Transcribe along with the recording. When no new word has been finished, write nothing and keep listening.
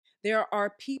There are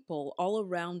people all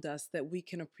around us that we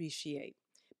can appreciate,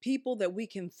 people that we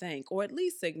can thank or at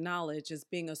least acknowledge as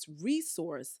being a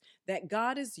resource that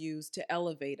God has used to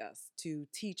elevate us, to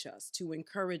teach us, to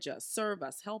encourage us, serve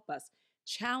us, help us,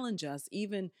 challenge us,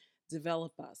 even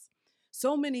develop us.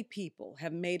 So many people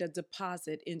have made a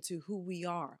deposit into who we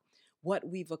are, what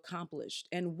we've accomplished,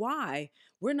 and why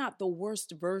we're not the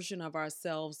worst version of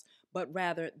ourselves, but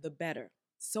rather the better.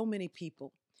 So many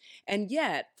people. And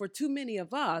yet, for too many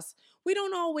of us, we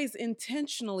don't always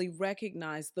intentionally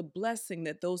recognize the blessing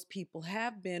that those people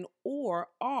have been or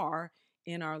are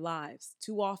in our lives.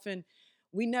 Too often,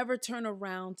 we never turn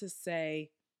around to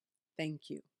say thank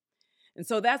you. And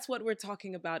so that's what we're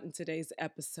talking about in today's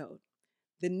episode,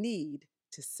 the need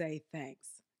to say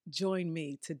thanks. Join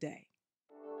me today.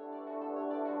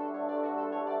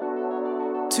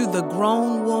 To the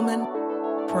grown woman,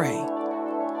 pray.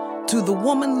 To the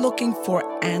woman looking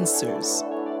for answers,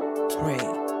 pray.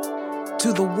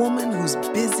 To the woman who's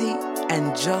busy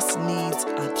and just needs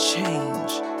a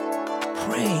change,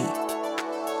 pray.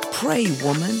 Pray,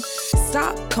 woman.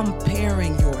 Stop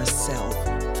comparing yourself.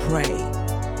 Pray.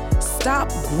 Stop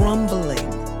grumbling.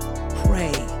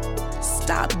 Pray.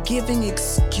 Stop giving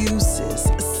excuses.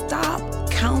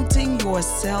 Stop counting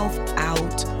yourself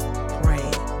out.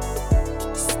 Pray.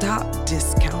 Stop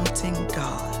discounting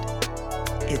God.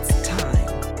 It's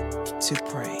time to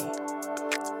pray.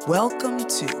 Welcome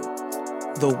to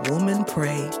the Woman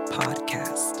Pray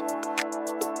Podcast.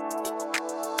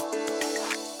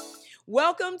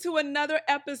 Welcome to another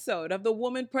episode of the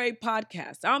Woman Pray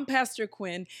Podcast. I'm Pastor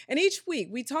Quinn, and each week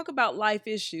we talk about life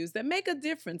issues that make a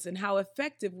difference in how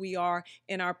effective we are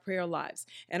in our prayer lives.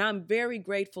 And I'm very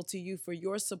grateful to you for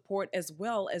your support as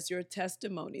well as your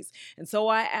testimonies. And so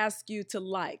I ask you to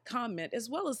like, comment, as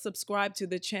well as subscribe to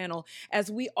the channel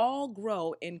as we all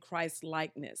grow in Christ's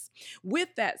likeness.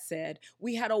 With that said,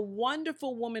 we had a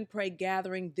wonderful Woman Pray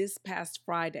gathering this past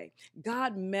Friday.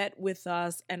 God met with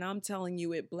us, and I'm telling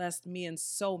you, it blessed me and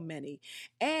so many.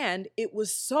 And it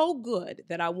was so good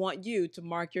that I want you to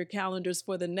mark your calendars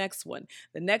for the next one.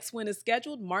 The next one is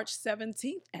scheduled March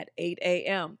 17th at 8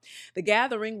 a.m. The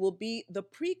gathering will be the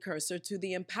precursor to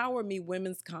the Empower Me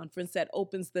Women's Conference that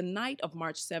opens the night of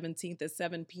March 17th at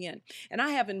 7 p.m. And I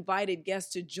have invited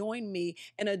guests to join me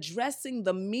in addressing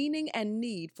the meaning and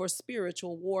need for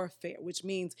spiritual warfare, which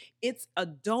means it's a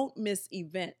don't miss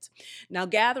event. Now,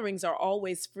 gatherings are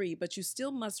always free, but you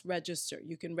still must register.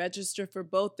 You can register for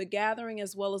both the gathering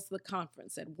as well as the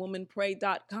conference at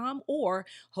womanpray.com or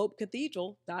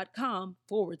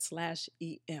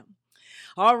hopecathedral.com/EM.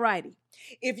 All righty.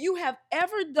 If you have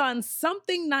ever done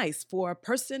something nice for a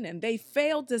person and they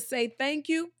failed to say thank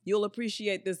you, you'll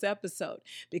appreciate this episode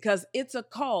because it's a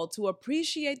call to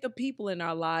appreciate the people in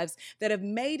our lives that have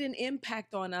made an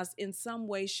impact on us in some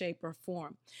way, shape, or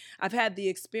form. I've had the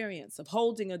experience of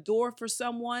holding a door for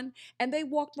someone and they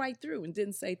walked right through and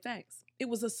didn't say thanks. It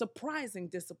was a surprising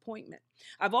disappointment.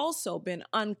 I've also been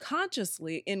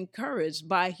unconsciously encouraged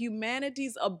by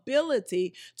humanity's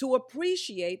ability to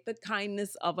appreciate the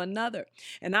kindness of another.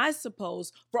 And I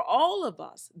suppose for all of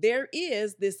us, there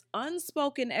is this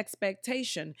unspoken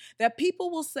expectation that people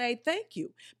will say thank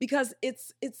you because it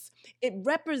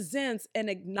represents an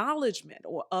acknowledgement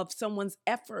of someone's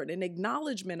effort, an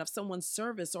acknowledgement of someone's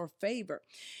service or favor.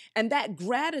 And that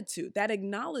gratitude, that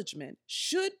acknowledgement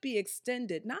should be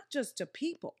extended not just to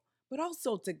people, but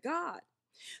also to God.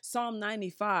 Psalm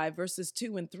 95, verses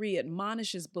 2 and 3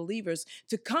 admonishes believers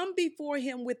to come before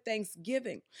him with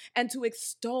thanksgiving and to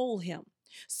extol him.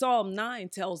 Psalm 9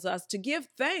 tells us to give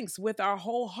thanks with our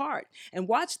whole heart. And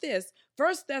watch this,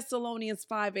 1 Thessalonians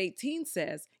 5:18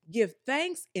 says, give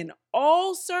thanks in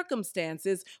all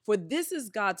circumstances, for this is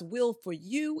God's will for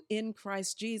you in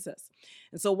Christ Jesus.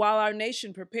 And so while our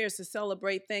nation prepares to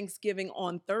celebrate Thanksgiving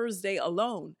on Thursday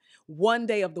alone, one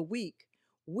day of the week,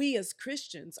 we as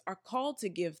Christians are called to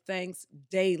give thanks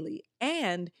daily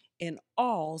and in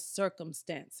all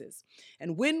circumstances.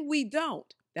 And when we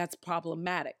don't, that's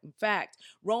problematic. In fact,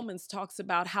 Romans talks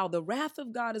about how the wrath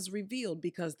of God is revealed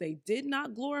because they did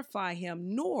not glorify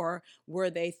him, nor were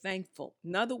they thankful.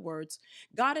 In other words,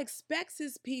 God expects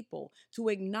his people to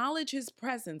acknowledge his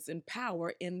presence and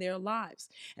power in their lives.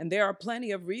 And there are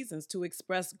plenty of reasons to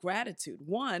express gratitude.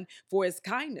 One, for his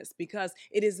kindness, because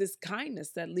it is his kindness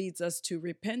that leads us to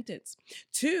repentance.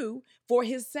 Two, for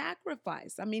his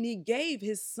sacrifice. I mean, he gave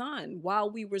his son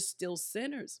while we were still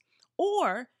sinners.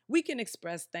 Or we can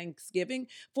express thanksgiving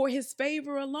for his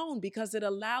favor alone because it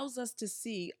allows us to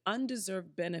see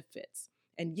undeserved benefits.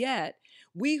 And yet,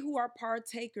 we who are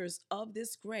partakers of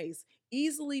this grace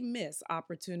easily miss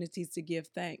opportunities to give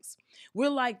thanks. We're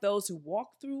like those who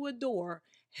walk through a door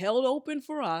held open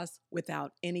for us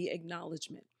without any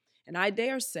acknowledgement. And I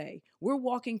dare say we're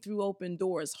walking through open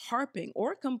doors, harping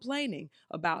or complaining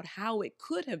about how it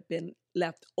could have been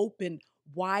left open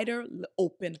wider,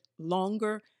 open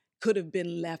longer, could have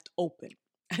been left open.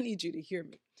 I need you to hear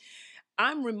me.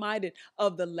 I'm reminded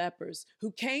of the lepers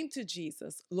who came to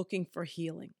Jesus looking for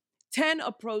healing. 10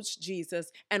 approached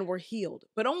Jesus and were healed,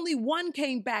 but only one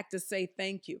came back to say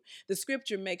thank you. The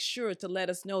scripture makes sure to let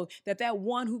us know that that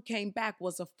one who came back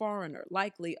was a foreigner,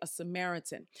 likely a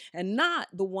Samaritan, and not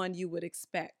the one you would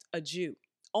expect, a Jew.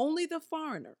 Only the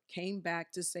foreigner came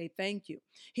back to say thank you.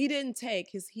 He didn't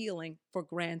take his healing for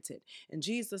granted. And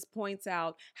Jesus points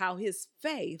out how his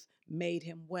faith made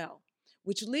him well.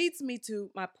 Which leads me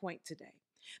to my point today,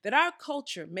 that our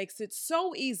culture makes it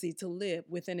so easy to live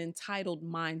with an entitled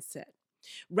mindset.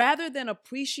 Rather than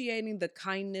appreciating the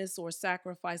kindness or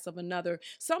sacrifice of another,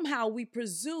 somehow we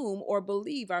presume or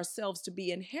believe ourselves to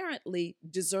be inherently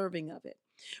deserving of it.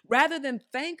 Rather than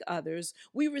thank others,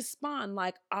 we respond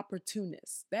like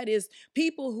opportunists. That is,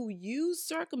 people who use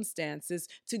circumstances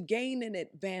to gain an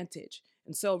advantage.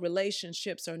 And so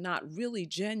relationships are not really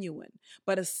genuine,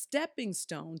 but a stepping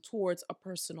stone towards a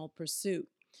personal pursuit.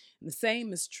 And the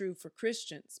same is true for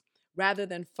Christians. Rather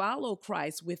than follow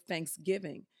Christ with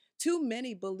thanksgiving, too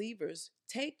many believers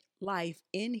take life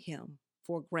in Him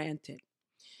for granted.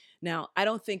 Now, I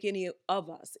don't think any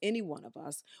one of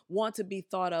us, want to be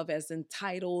thought of as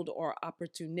entitled or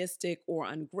opportunistic or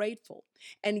ungrateful.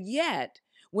 And yet,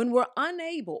 when we're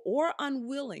unable or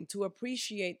unwilling to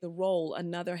appreciate the role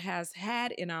another has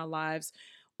had in our lives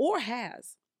or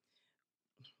has,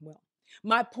 well,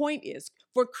 my point is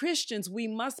for Christians, we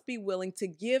must be willing to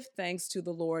give thanks to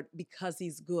the Lord because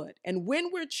He's good. And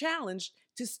when we're challenged,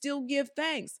 to still give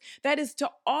thanks. That is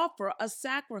to offer a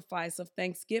sacrifice of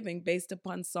thanksgiving based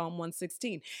upon Psalm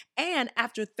 116. And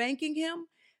after thanking Him,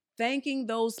 thanking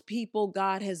those people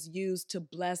God has used to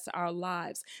bless our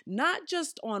lives, not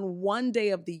just on one day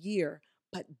of the year,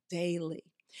 but daily.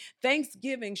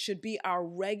 Thanksgiving should be our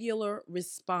regular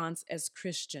response as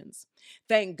Christians.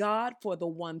 Thank God for the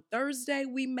one Thursday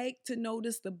we make to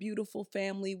notice the beautiful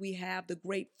family we have, the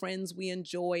great friends we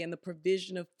enjoy, and the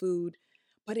provision of food.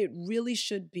 But it really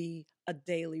should be a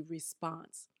daily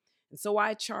response. And so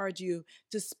I charge you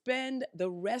to spend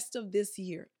the rest of this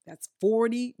year, that's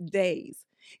 40 days,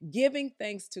 giving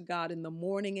thanks to God in the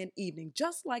morning and evening,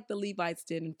 just like the Levites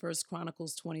did in 1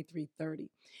 Chronicles 23:30.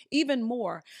 Even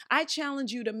more, I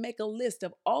challenge you to make a list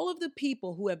of all of the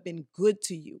people who have been good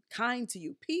to you, kind to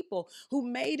you, people who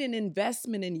made an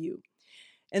investment in you.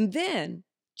 And then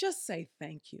just say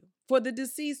thank you. For the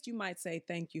deceased, you might say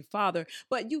thank you, Father,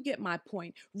 but you get my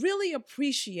point. Really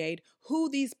appreciate who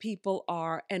these people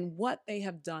are and what they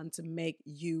have done to make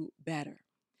you better.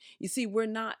 You see, we're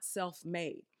not self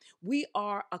made. We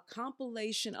are a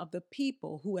compilation of the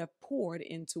people who have poured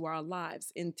into our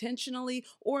lives, intentionally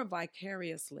or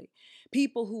vicariously.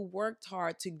 People who worked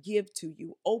hard to give to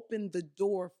you, opened the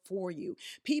door for you.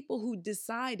 People who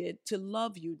decided to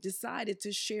love you, decided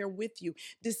to share with you,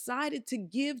 decided to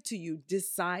give to you,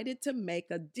 decided to make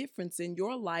a difference in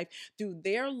your life through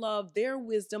their love, their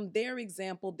wisdom, their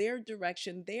example, their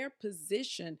direction, their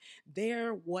position,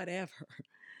 their whatever.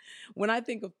 When I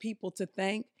think of people to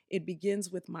thank, it begins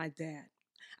with my dad.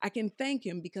 I can thank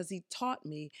him because he taught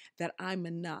me that I'm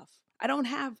enough. I don't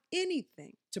have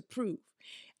anything to prove.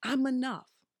 I'm enough.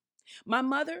 My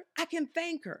mother, I can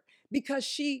thank her because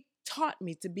she taught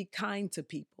me to be kind to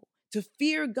people, to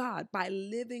fear God by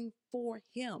living for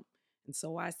Him. And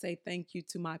so I say thank you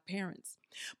to my parents,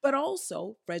 but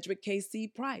also Frederick K.C.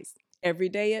 Price. Every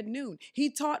day at noon, he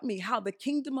taught me how the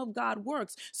kingdom of God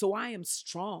works. So I am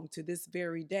strong to this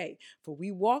very day, for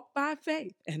we walk by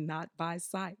faith and not by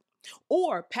sight.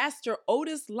 Or Pastor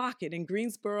Otis Lockett in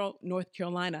Greensboro, North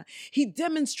Carolina. He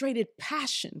demonstrated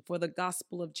passion for the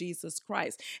gospel of Jesus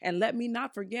Christ. And let me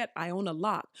not forget Iona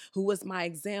Locke, who was my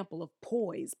example of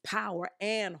poise, power,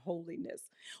 and holiness.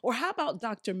 Or how about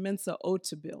Dr. Mensa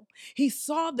Otabil? He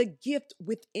saw the gift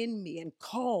within me and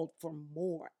called for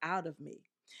more out of me.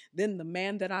 Then the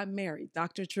man that I married,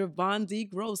 Dr. Trevon D.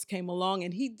 Gross, came along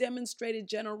and he demonstrated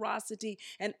generosity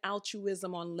and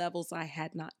altruism on levels I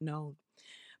had not known.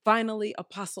 Finally,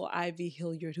 Apostle Ivy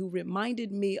Hilliard, who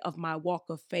reminded me of my walk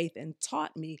of faith and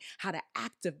taught me how to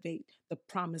activate the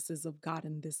promises of God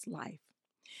in this life.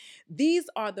 These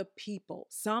are the people,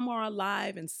 some are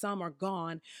alive and some are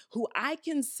gone, who I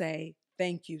can say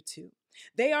thank you to.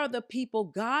 They are the people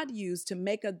God used to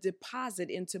make a deposit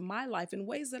into my life in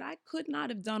ways that I could not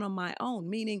have done on my own,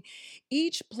 meaning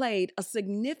each played a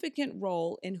significant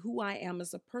role in who I am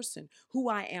as a person, who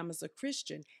I am as a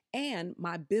Christian, and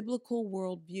my biblical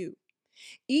worldview.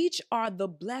 Each are the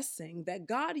blessing that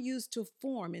God used to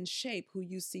form and shape who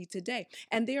you see today.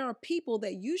 And there are people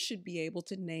that you should be able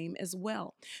to name as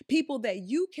well. People that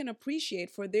you can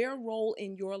appreciate for their role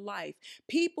in your life.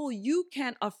 People you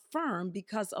can affirm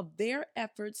because of their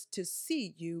efforts to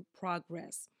see you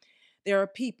progress. There are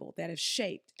people that have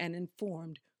shaped and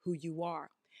informed who you are.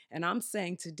 And I'm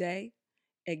saying today,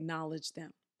 acknowledge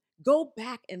them. Go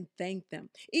back and thank them.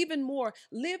 Even more,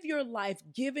 live your life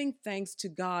giving thanks to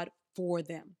God for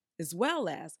them, as well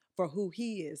as for who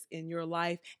He is in your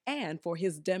life and for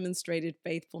His demonstrated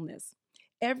faithfulness.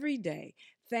 Every day,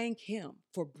 thank Him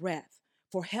for breath,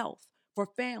 for health, for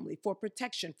family, for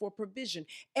protection, for provision.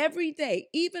 Every day,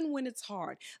 even when it's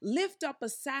hard, lift up a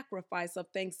sacrifice of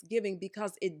thanksgiving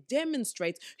because it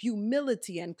demonstrates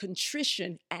humility and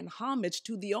contrition and homage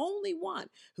to the only one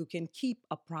who can keep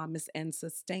a promise and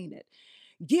sustain it.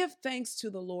 Give thanks to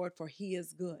the Lord, for He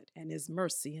is good and His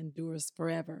mercy endures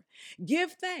forever.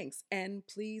 Give thanks and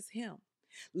please Him.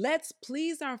 Let's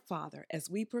please our Father as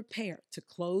we prepare to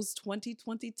close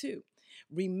 2022,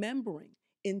 remembering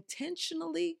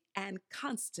intentionally and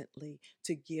constantly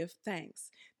to give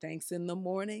thanks. Thanks in the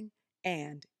morning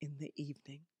and in the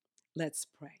evening. Let's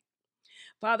pray.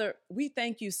 Father, we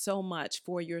thank you so much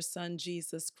for your Son,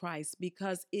 Jesus Christ,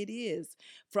 because it is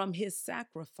from His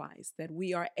sacrifice that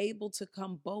we are able to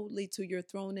come boldly to your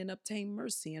throne and obtain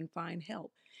mercy and find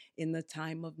help in the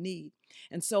time of need.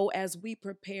 And so, as we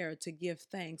prepare to give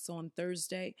thanks on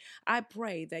Thursday, I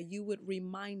pray that you would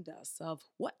remind us of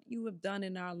what you have done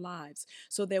in our lives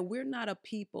so that we're not a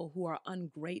people who are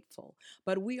ungrateful,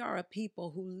 but we are a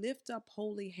people who lift up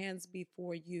holy hands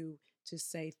before you to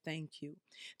say thank you.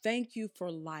 Thank you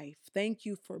for life. Thank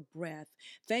you for breath.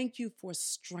 Thank you for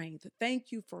strength.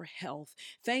 Thank you for health.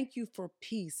 Thank you for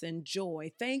peace and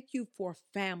joy. Thank you for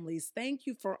families. Thank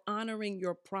you for honoring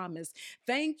your promise.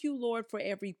 Thank you, Lord, for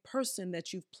every person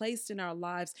that you've placed in our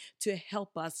lives to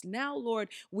help us. Now, Lord,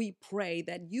 we pray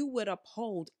that you would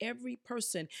uphold every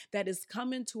person that is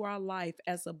come into our life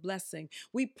as a blessing.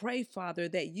 We pray, Father,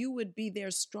 that you would be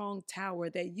their strong tower,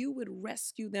 that you would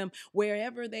rescue them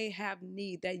wherever they have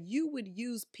need, that you would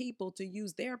use people to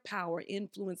use their power,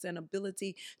 influence, and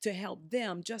ability to help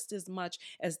them just as much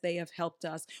as they have helped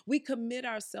us. We commit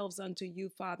ourselves unto you,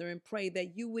 Father, and pray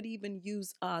that you would even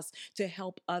use us to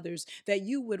help others, that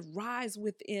you would rise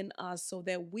within us so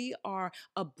that we are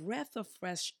a breath of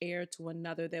fresh air to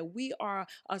another, that we are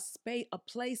a space, a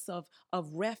place of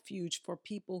refuge for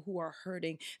people who are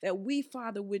hurting, that we,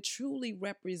 Father, would truly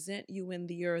represent you in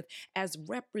the earth as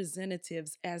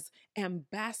representatives, as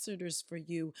ambassadors for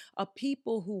you, a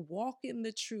people who walk in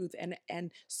the truth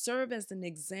and serve as an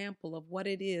example of what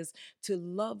it is to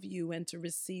love you and to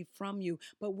receive from you.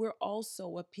 But we're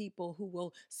also a people who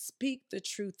will speak the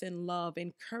truth in love,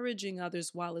 encouraging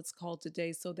others while it's called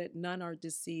today so that none are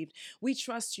deceived. We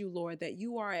trust you, Lord, that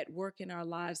you are at work in our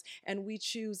lives, and we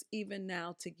choose even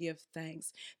now to give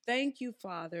thanks. Thank you,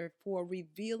 Father, for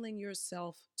revealing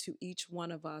yourself to each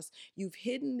one of us. You've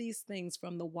hidden these things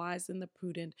from the wise and the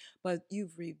prudent, but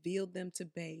you've revealed them to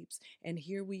babes. And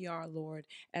here we are, Lord,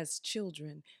 as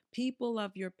children, people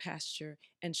of your pasture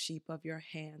and sheep of your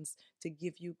hands, to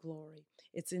give you glory.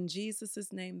 It's in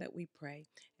Jesus' name that we pray.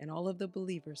 And all of the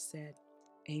believers said,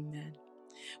 Amen.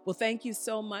 Well, thank you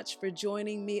so much for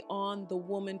joining me on the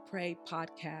Woman Pray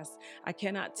podcast. I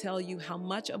cannot tell you how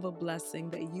much of a blessing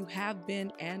that you have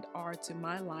been and are to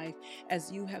my life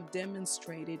as you have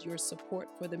demonstrated your support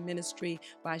for the ministry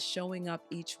by showing up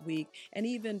each week and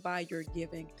even by your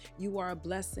giving. You are a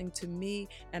blessing to me,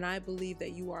 and I believe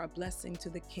that you are a blessing to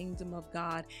the kingdom of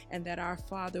God, and that our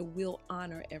Father will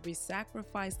honor every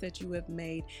sacrifice that you have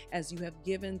made as you have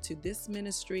given to this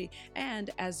ministry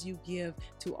and as you give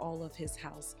to all of His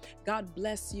house. God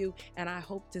bless you, and I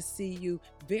hope to see you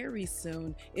very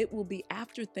soon. It will be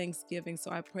after Thanksgiving,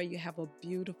 so I pray you have a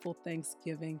beautiful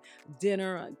Thanksgiving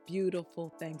dinner, a beautiful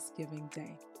Thanksgiving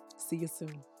day. See you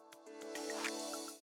soon.